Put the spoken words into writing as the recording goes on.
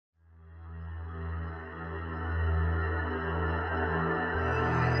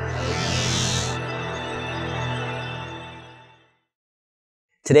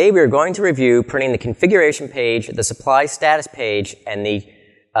Today we are going to review printing the configuration page, the supply status page, and the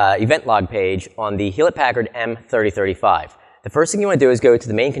event log page on the Hewlett Packard M3035. The first thing you want to do is go to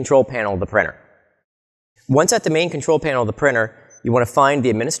the main control panel of the printer. Once at the main control panel of the printer, you want to find the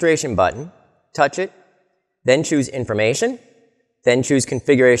administration button, touch it, then choose Information, then choose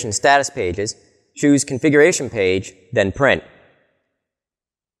Configuration Status Pages, choose Configuration Page, then Print.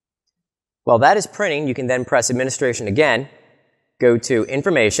 While that is printing, you can then press Administration again, go to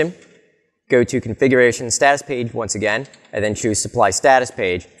Information, go to Configuration Status Page once again, and then choose Supply Status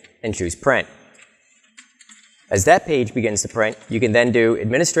Page, and choose Print. As that page begins to print, you can then do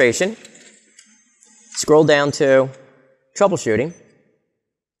Administration, scroll down to Troubleshooting,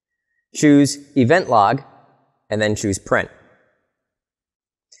 choose Event Log, and then choose Print.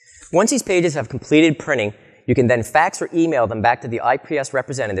 Once these pages have completed printing, you can then fax or email them back to the IPS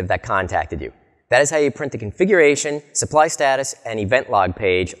representative that contacted you. That is how you print the configuration, supply status, and event log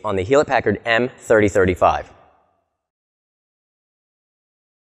page on the Hewlett Packard M3035.